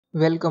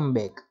Welcome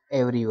back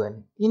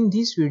everyone. In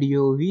this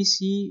video we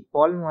see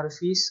Paul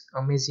Morphy's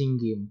amazing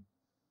game.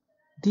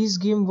 This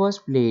game was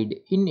played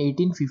in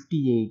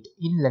 1858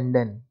 in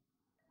London,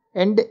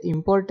 and the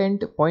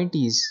important point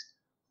is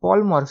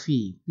Paul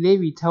Morphy play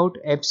without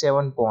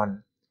f7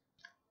 pawn.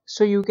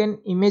 So you can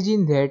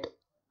imagine that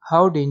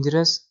how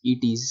dangerous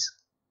it is.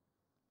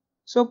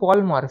 So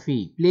Paul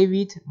Morphy play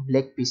with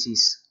black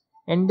pieces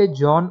and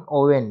John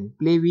Owen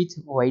play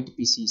with white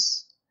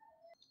pieces.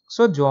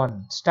 So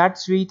John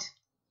starts with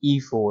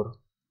e4,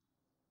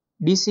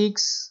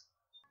 d6.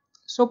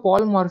 So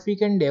Paul Morphy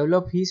can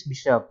develop his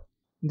bishop,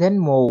 then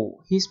move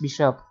his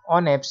bishop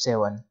on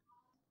f7,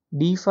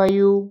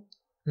 d5,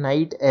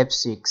 knight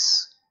f6,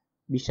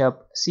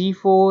 bishop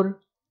c4,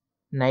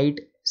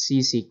 knight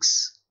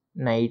c6,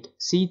 knight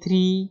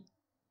c3,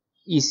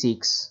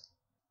 e6,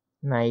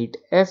 knight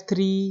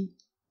f3,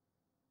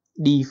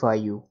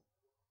 d5.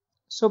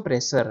 So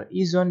pressure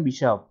is on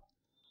bishop.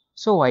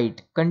 So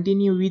white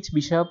continue with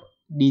bishop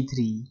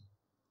d3.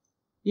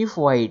 If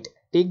white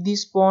take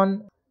this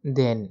pawn,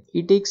 then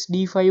e takes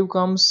d5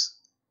 comes,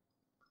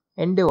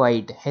 and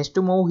white has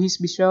to move his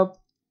bishop.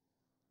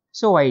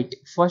 So white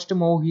first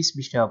move his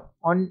bishop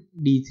on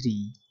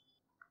d3,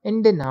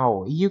 and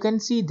now you can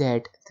see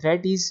that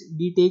threat is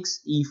d takes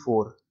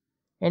e4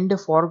 and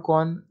fork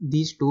on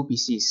these two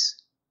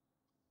pieces.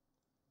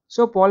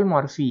 So Paul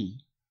Morphy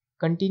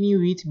continue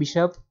with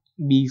bishop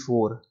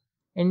b4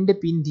 and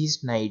pin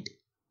this knight.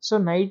 So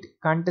knight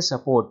can't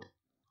support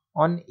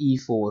on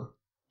e4.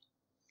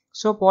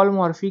 So Paul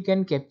Morphy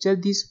can capture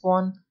this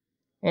pawn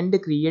and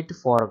create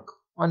fork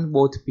on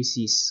both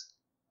pieces.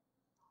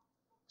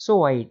 So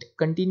white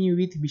continue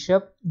with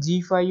bishop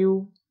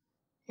g5,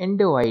 and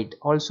white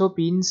also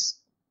pins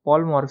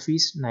Paul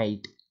Morphy's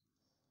knight.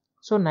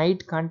 So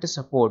knight can't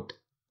support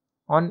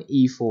on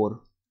e4.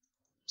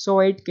 So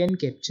white can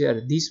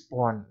capture this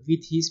pawn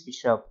with his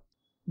bishop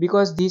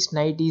because this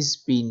knight is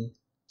pinned.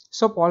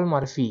 So Paul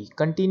Morphy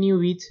continue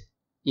with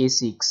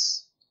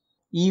a6,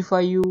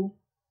 e5.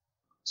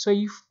 So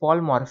if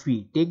Paul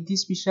Morphy take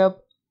this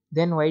bishop,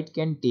 then white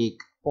can take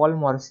Paul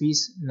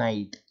Morphy's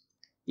knight.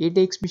 A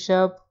takes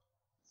bishop,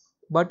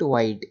 but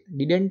white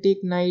didn't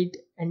take knight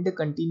and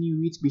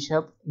continue with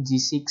bishop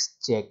g6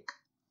 check.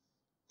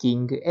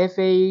 King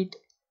f8,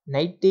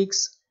 knight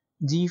takes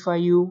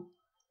g5,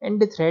 and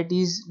the threat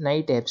is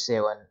knight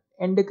f7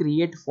 and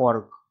create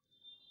fork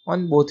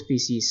on both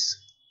pieces.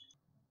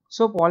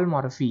 So Paul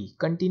Morphy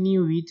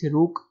continue with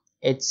rook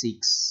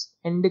h6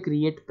 and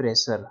create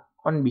pressure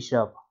on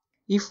bishop.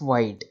 If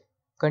white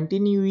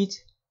continue with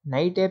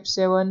knight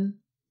f7,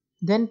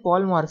 then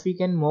Paul Morphy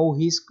can move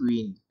his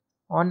queen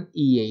on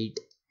e8,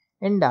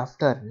 and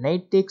after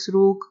knight takes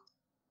rook,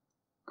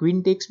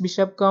 queen takes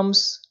bishop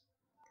comes,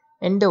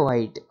 and the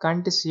white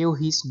can't save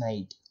his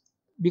knight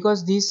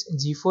because this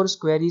g4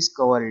 square is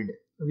covered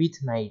with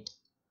knight.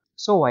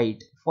 So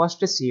white first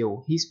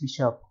save his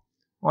bishop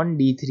on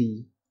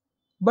d3,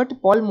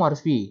 but Paul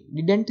Morphy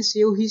didn't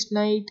save his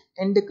knight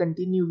and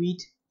continue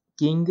with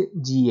king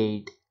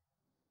g8.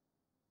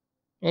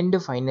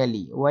 And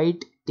finally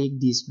white take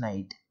this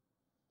knight.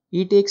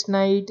 He takes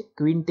knight,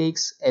 queen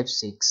takes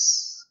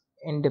f6,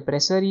 and the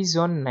pressure is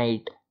on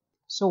knight.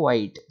 So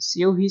white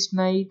save his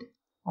knight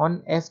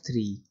on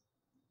f3,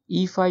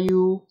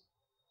 e5,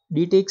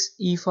 d takes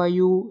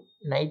e5,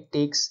 knight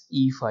takes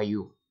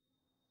e5,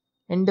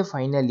 and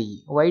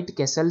finally white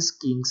castles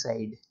king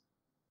side.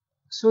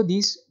 So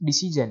this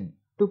decision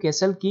to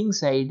castle king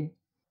side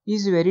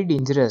is very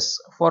dangerous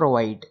for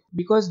white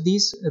because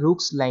this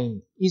rook's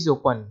line is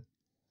open.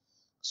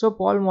 So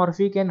Paul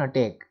Morphy can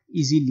attack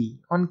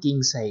easily on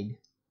king side.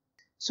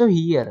 So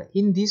here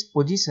in this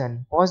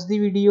position, pause the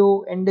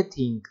video and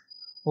think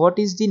what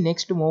is the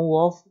next move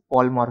of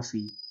Paul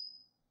Morphy.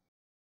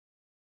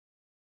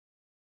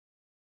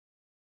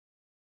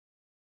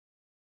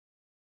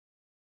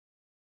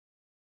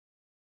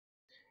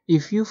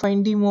 If you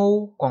find the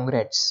move,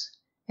 congrats.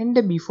 And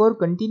before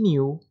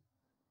continue,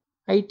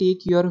 I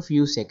take your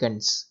few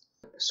seconds.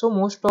 So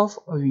most of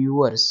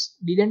viewers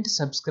didn't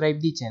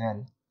subscribe the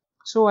channel.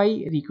 So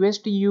I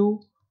request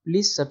you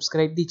please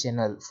subscribe the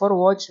channel for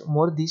watch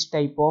more this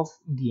type of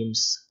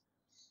games.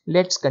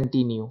 Let's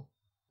continue.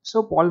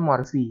 So Paul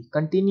Morphy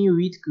continue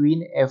with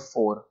queen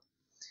f4,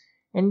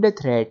 and the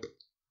threat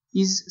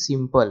is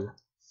simple.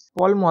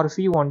 Paul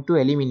Morphy want to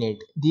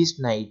eliminate this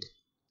knight.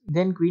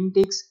 Then queen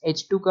takes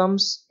h2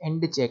 comes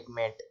and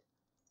checkmate.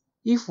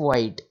 If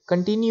white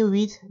continue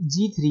with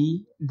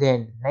g3,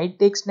 then knight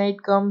takes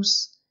knight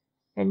comes,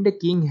 and the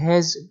king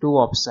has two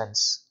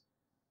options.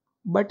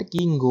 But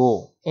king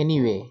go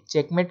anyway,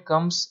 checkmate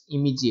comes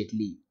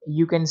immediately.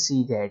 You can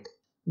see that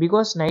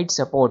because knight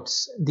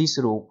supports this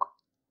rook.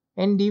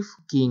 And if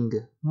king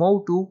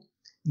move to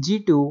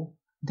g2,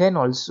 then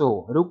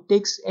also rook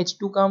takes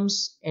h2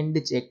 comes and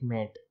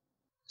checkmate.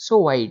 So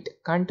white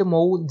can't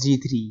move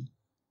g3.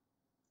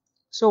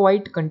 So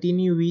white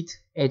continue with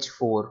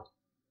h4.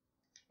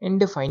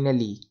 And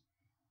finally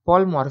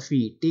Paul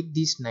Morphy take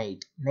this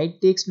knight.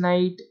 Knight takes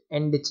knight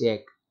and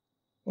check.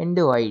 And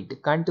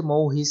white can't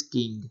move his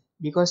king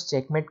because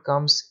checkmate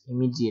comes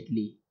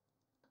immediately.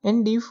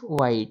 And if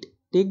white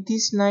take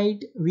this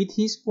knight with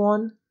his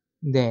pawn,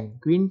 then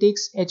queen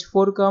takes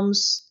h4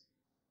 comes,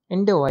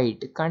 and the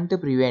white can't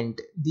prevent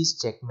this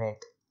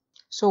checkmate.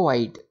 So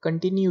white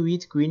continue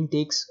with queen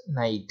takes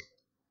knight.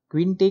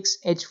 Queen takes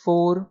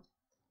h4,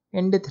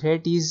 and the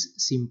threat is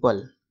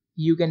simple.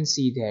 You can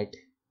see that.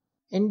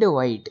 And the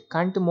white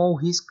can't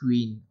move his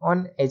queen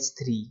on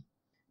h3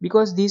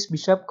 because this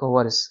bishop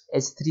covers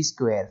h3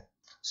 square.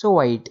 So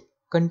white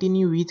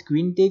continue with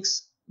queen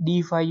takes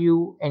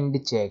d5 and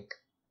check.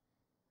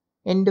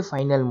 And the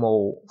final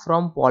move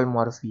from Paul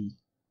Morphy.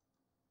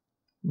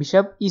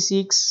 Bishop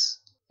e6,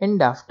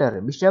 and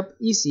after bishop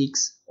e6,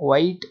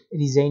 white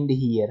resigned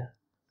here.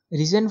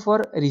 Reason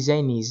for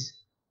resign is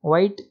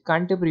white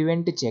can't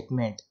prevent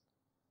checkmate,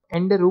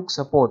 and the rook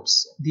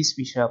supports this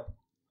bishop.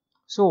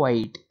 So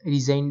white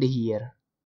resigned here.